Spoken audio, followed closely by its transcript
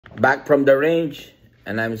back from the range,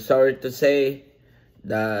 and I'm sorry to say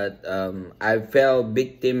that I fell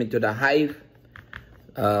victim into the hype.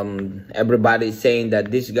 Everybody's saying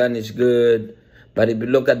that this gun is good, but if you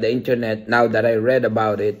look at the internet, now that I read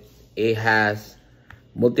about it, it has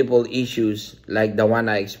multiple issues like the one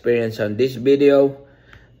I experienced on this video.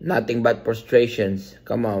 Nothing but frustrations.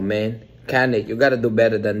 Come on, man. Canik, you gotta do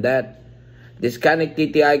better than that. This Canik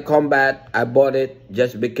Tti Combat, I bought it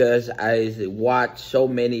just because I watched so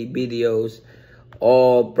many videos,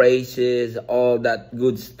 all praises, all that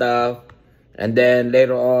good stuff. And then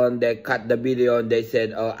later on, they cut the video and they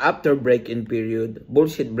said, oh, after break-in period.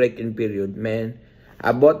 Bullshit break-in period, man.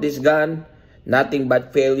 I bought this gun, nothing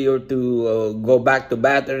but failure to go back to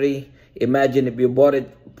battery. Imagine if you bought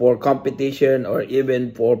it for competition or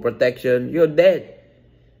even for protection, you're dead.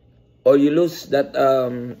 Or you lose that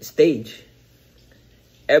stage.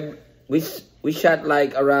 We shot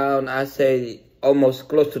like around, I say, almost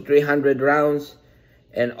close to 300 rounds.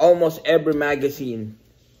 And almost every magazine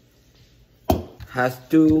has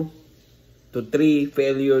 2 to 3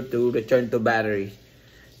 failure to return to batteries.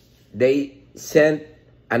 They sent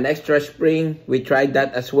an extra spring. We tried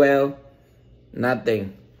that as well.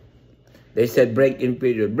 Nothing. They said break-in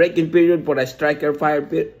period. Break-in period for a striker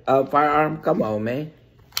firearm? Come on, man.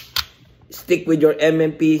 Stick with your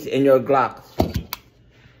M&Ps and your Glocks.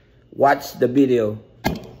 Watch the video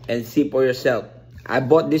and see for yourself. I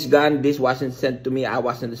bought this gun. This wasn't sent to me. I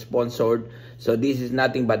wasn't sponsored. So this is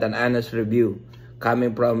nothing but an honest review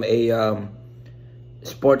coming from a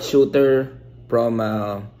sports shooter, from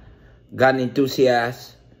a gun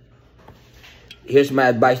enthusiast. Here's my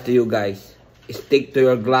advice to you guys. Stick to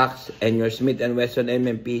your Glocks and your Smith & Wesson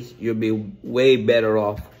M&Ps. You'll be way better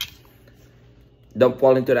off. Don't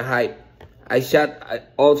fall into the hype. I shot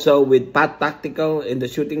also with Pat Tactical in the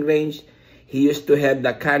shooting range. He used to have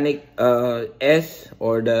the Canik S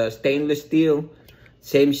or the stainless steel.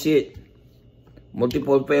 Same shit.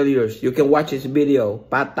 Multiple failures. You can watch his video.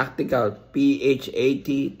 Pat Tactical.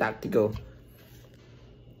 P-H-A-T Tactical.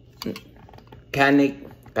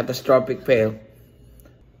 Canik Catastrophic fail.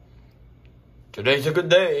 Today's a good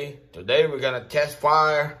day. Today we're gonna test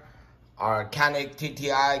fire our Canik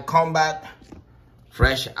Tti Combat.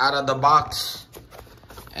 Fresh out of the box.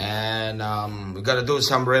 And we're gonna do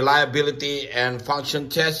some reliability and function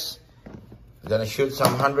tests. We're gonna shoot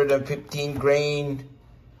some 115 grain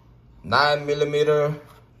 9mm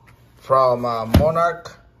from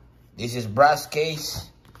Monarch. This is brass case.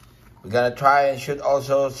 We're gonna try and shoot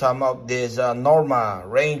also some of this Norma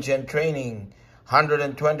range and training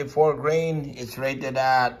 124 grain. It's rated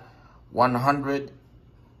at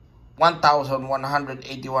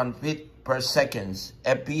 1,181 feet per seconds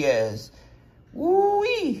FPS.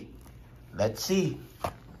 Woo-wee! Let's see.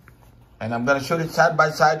 And I'm gonna shoot it side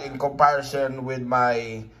by side in comparison with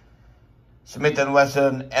my Smith &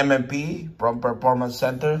 Wesson M&P from Performance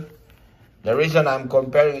Center. The reason I'm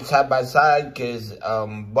comparing it side by side because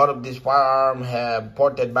both of these firearms have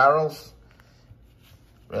ported barrels.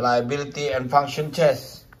 Reliability and function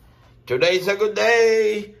tests. Today's a good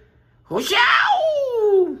day. Whoosh!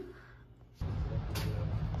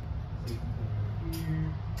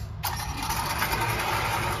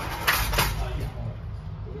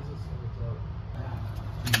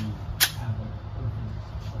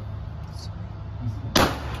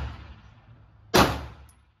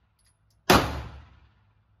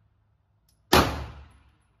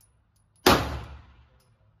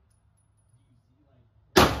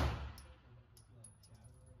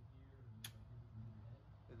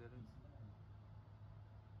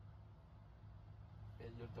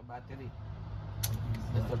 The battery.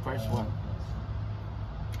 That's the first one.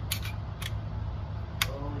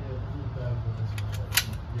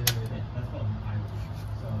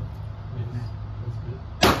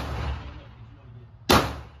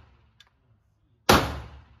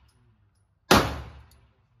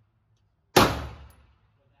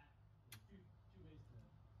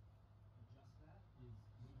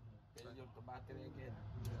 Failure to battery again.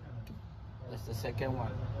 That's the second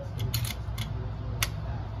one.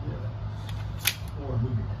 Or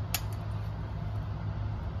moving.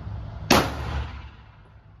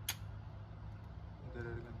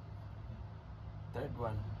 Third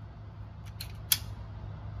one.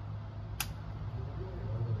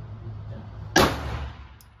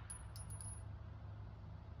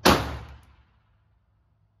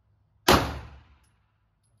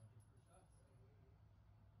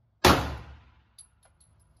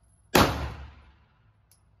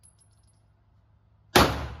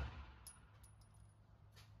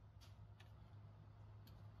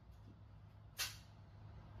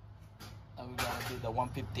 Now we gotta do the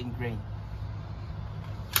 115 grain.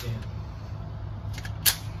 Yeah.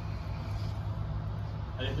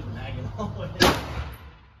 into the mag and all the way.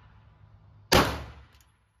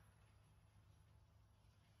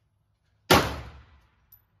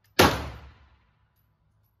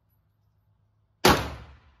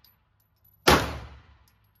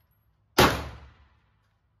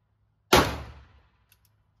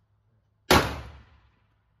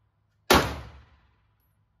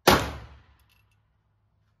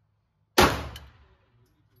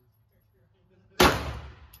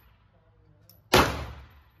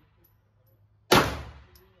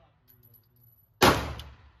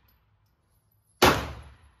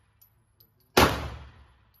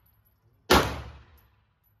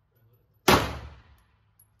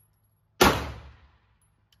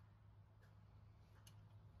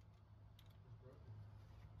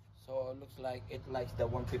 So it looks like it likes the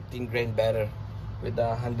 115 grain better. With the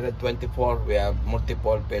 124, we have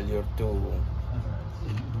multiple failure to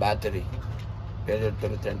battery. Failure to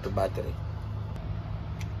return to battery.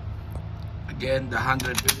 Again, the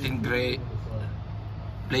 115 grain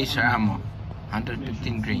laser ammo.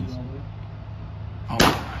 115 grains. Oh,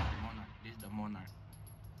 Monarch. This is the Monarch.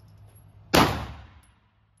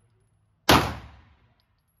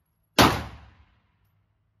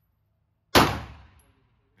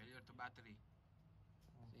 Failure to battery.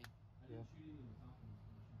 See? Yeah.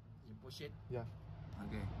 You push it? Yeah.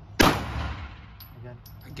 Okay. Again.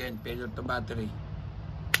 Again, failure to battery.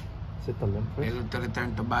 Set the limp first. Failure to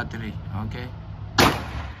return to battery. Okay.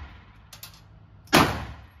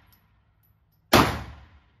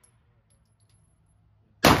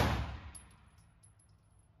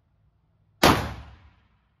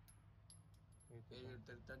 Failure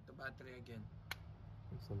to return to battery again.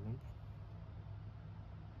 It's the limp.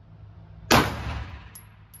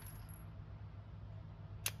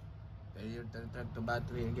 Failure to return to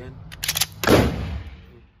battery again.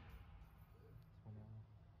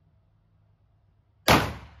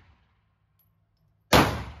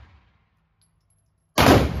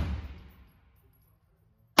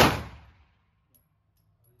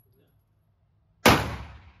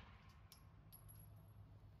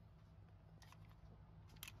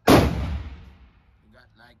 You got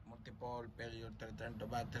like multiple failure to return to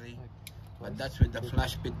battery, but that's with the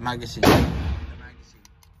flash pit magazine. The magazine.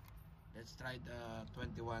 Let's try the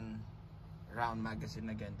 21 round magazine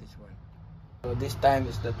again. This one. So this time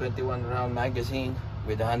is the 21 round magazine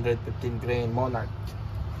with 115 grain Monarch.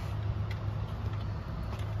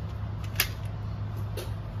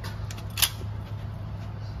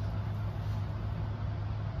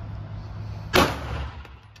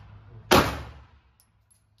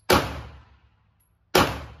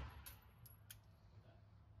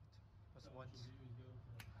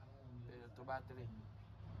 Failure to battery.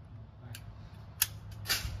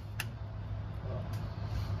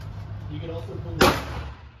 You can also pull it.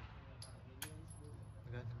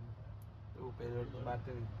 Again. Two failure to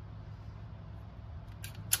battery.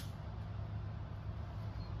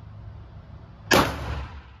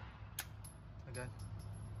 Again.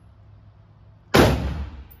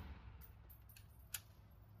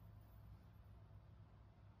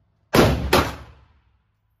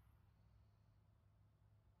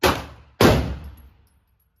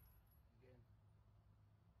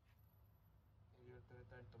 Failure to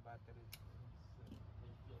return to battery.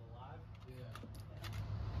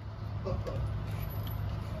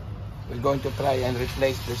 We're going to try and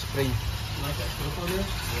replace the spring. You like that scope on this?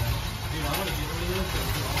 Yeah. Dude, I want to get rid of this.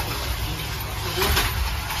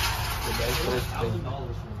 With the extra spring.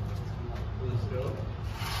 For the scope?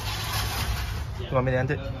 You want me to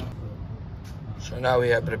end it? So now we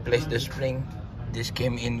have replaced the spring. This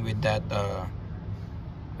came in with that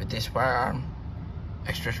with this firearm.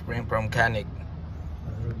 Extra spring from Canik.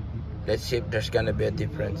 Let's see if there's gonna be a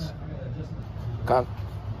difference. Come.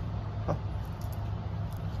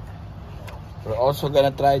 We're also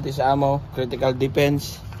gonna try this ammo, critical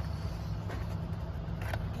defense.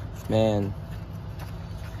 Man,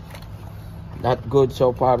 not good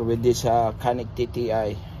so far with this Canik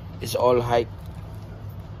Tti. It's all hype.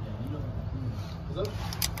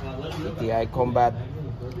 Tti combat.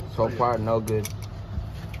 So far, no good.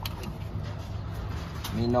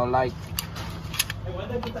 Me no like. Hey,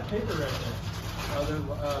 why'd they put that paper right there? Oh, they're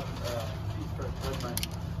piece for red mine.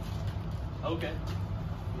 Okay.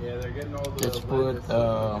 Yeah, they're getting all the Let's lead put, that's in the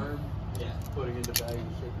worm, Yeah. putting it in the bag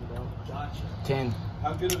and shaking it out. Gotcha. 10.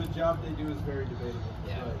 How good of a job they do is very debatable.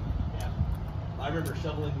 Yeah. But Yeah. I remember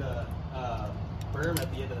shoveling the berm at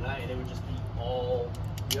the end of the night, and it would just be all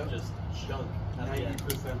just junk. at the end.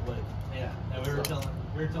 90% lead. Yeah. And we were telling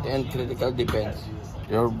 10 Gene, critical like, you gotta defense. do this, like,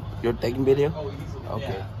 You're taking video? Oh, easily.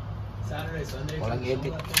 Okay. Yeah. Saturday, Sunday. Walang should we edit.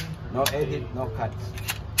 shovel that thing? No edit, no cuts.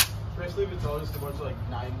 Especially if it's all just a bunch of like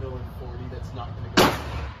 9 mil and 40, that's not gonna go.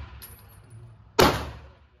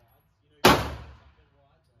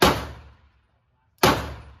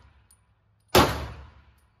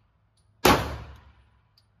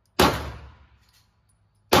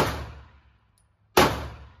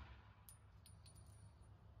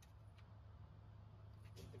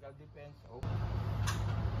 Critical defense. Oh.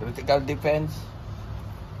 Critical defense.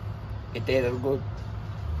 It is good.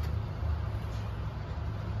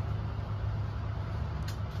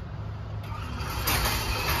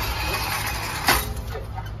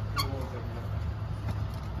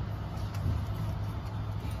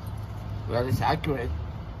 Well, it's accurate.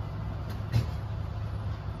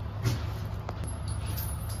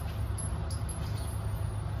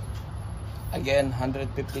 Again,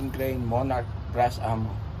 115 grain Monarch brass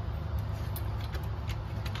ammo.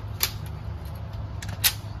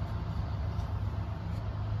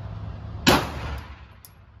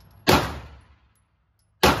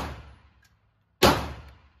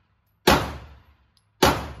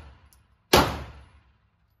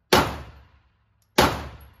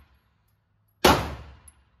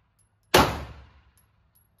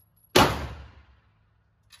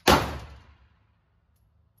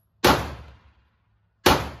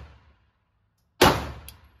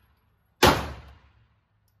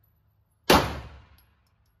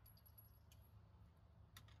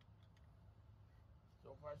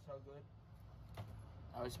 So far, so good.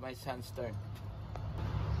 Now it's my son's turn.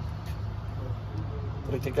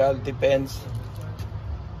 Critical defense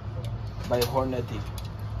by Hornady.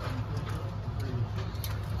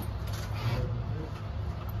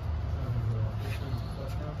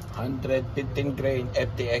 115 grain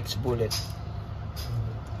FTX bullet.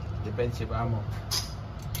 Defensive ammo.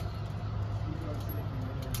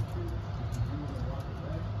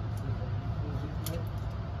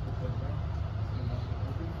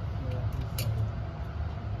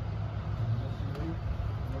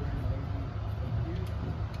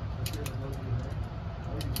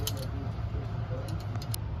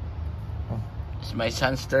 It's my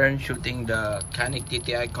son's turn shooting the Canik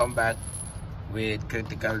Tti Combat with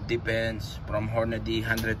critical defense from Hornady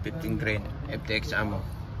 115 grain FTX ammo.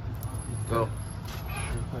 Go.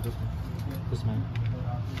 This man.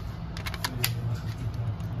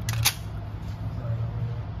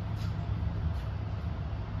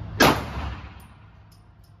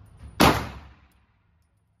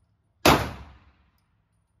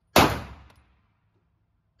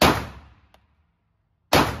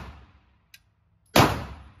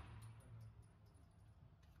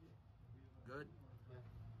 Good.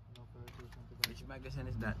 Which magazine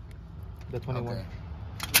is that? The 21. Okay.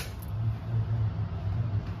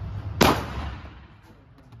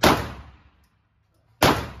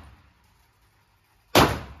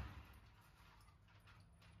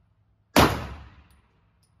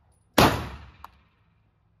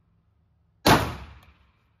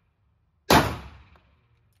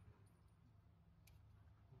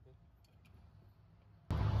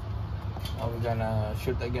 Now we're gonna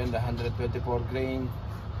shoot again the 124 grain,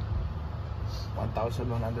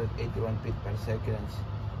 1181 feet per second,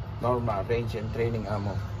 normal range and training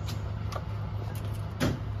ammo.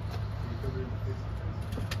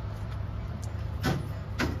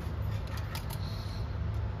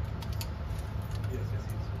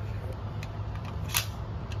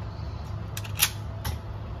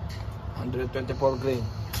 $124 grain.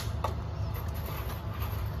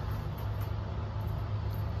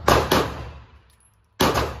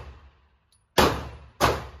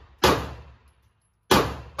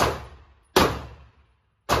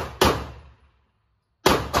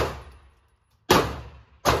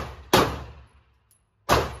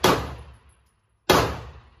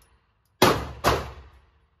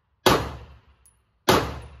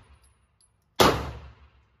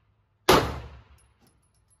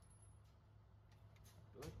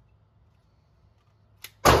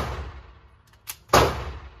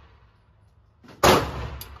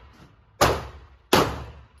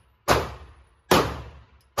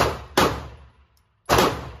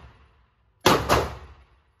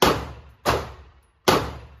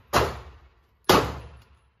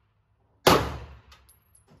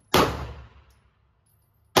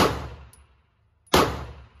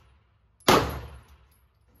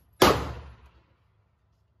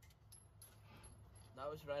 Now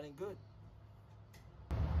it's running good.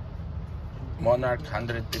 Monarch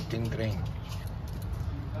 115 grain.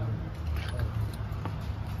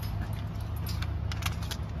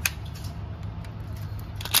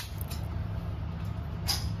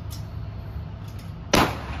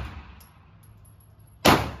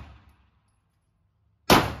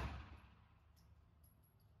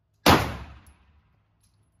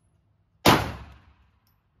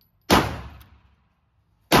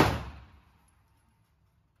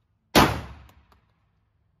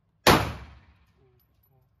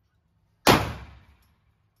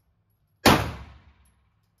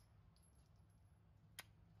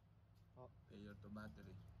 Failure to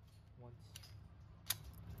battery. Once.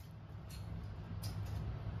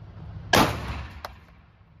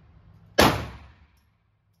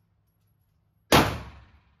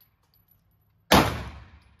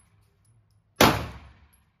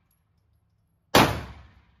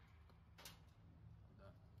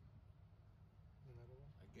 Another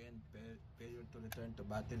one. Again, failure to return to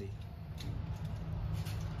battery.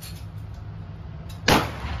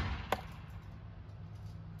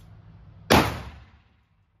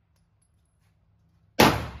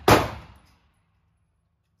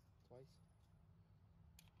 Twice.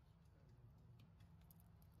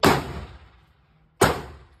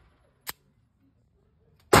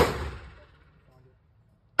 Found it.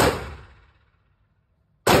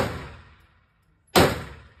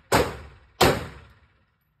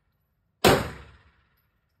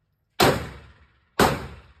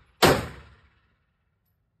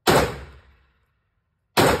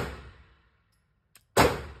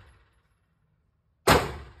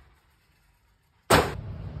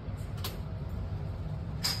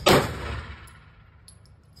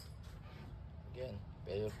 Again,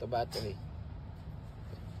 failure to battery.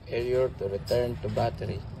 Failure to return to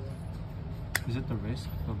battery. Is it the risk?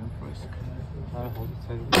 The limp risk. I'll hold it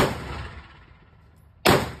tight.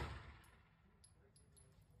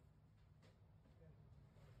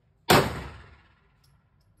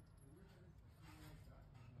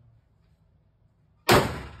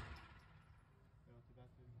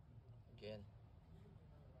 Again,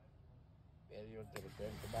 failure to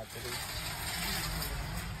return to battery.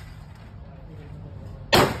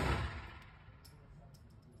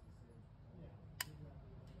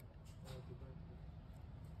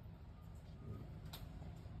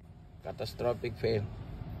 Catastrophic fail.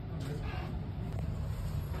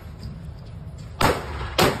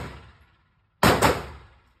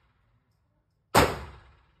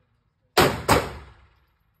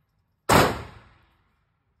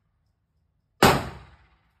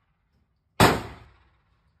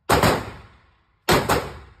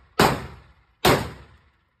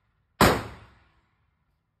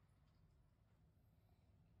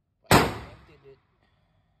 Emptied it.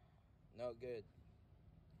 No good.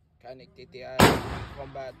 Canik Tti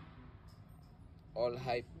combat. All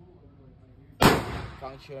hype.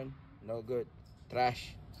 Function. No good.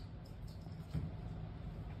 Trash.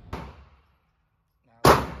 Now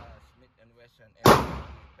Smith & Wesson M&P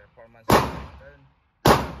performance return.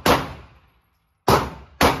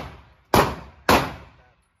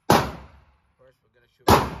 First, we're gonna shoot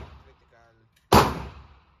critical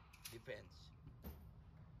defense.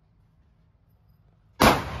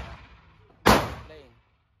 Plane.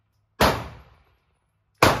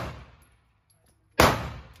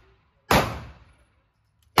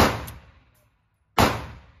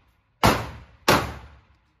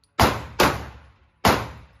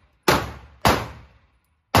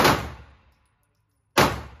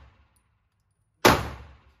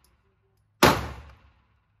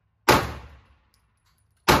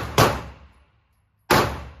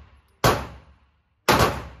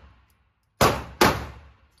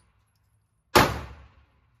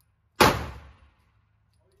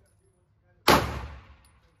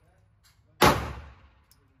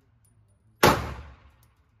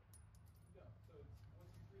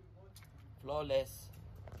 Flawless.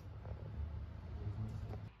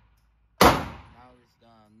 Now it's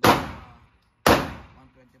the Norma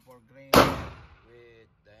 124 grain with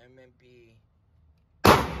the M&P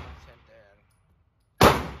center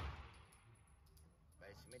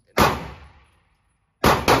by Smith & Wesson.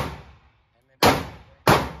 M&P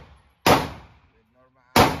with Norma.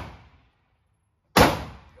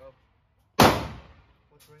 Go.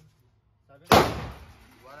 What range? 7?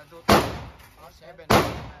 You wanna do 7?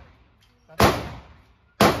 10.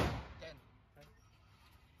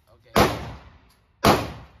 Okay.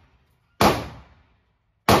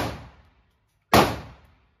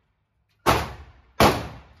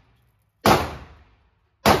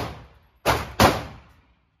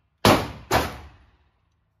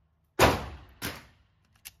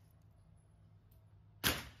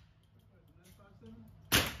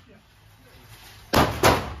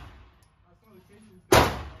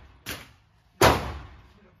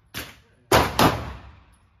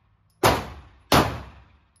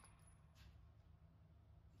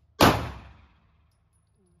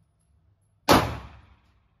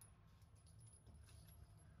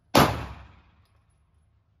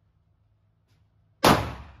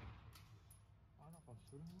 I'm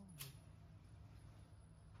shooting one.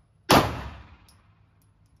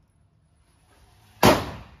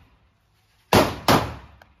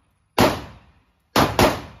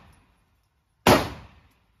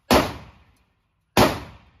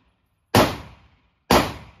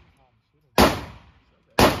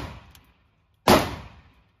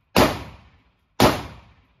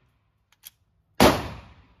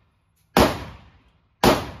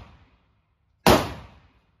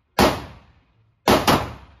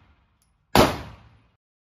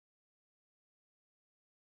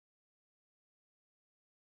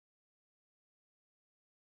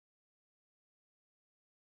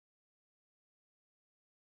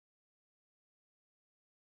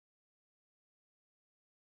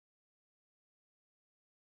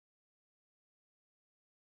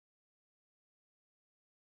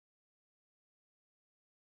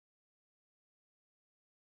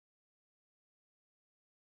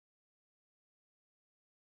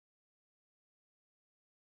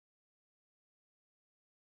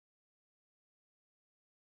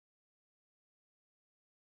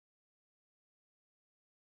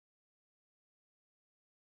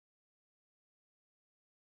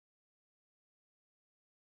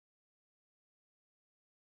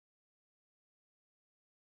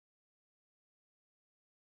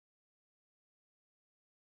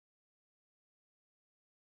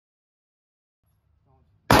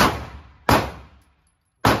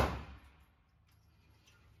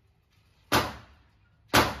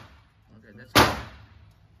 Okay, that's good.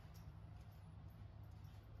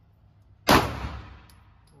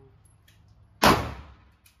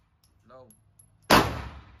 Low.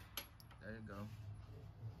 There you go.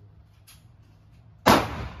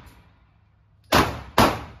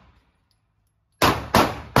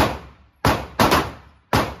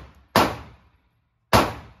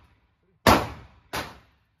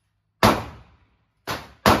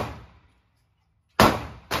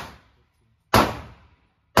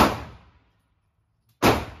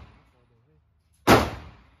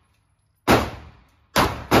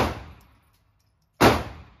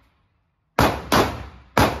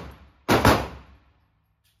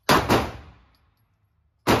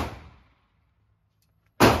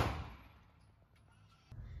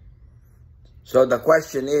 So the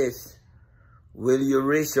question is, will you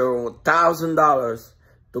risk your $1,000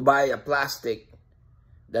 to buy a plastic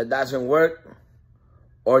that doesn't work,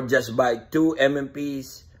 or just buy 2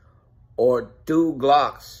 M&Ps or 2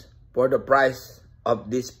 Glocks for the price of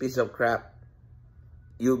this piece of crap?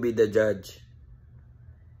 You be the judge.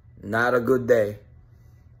 Not a good day.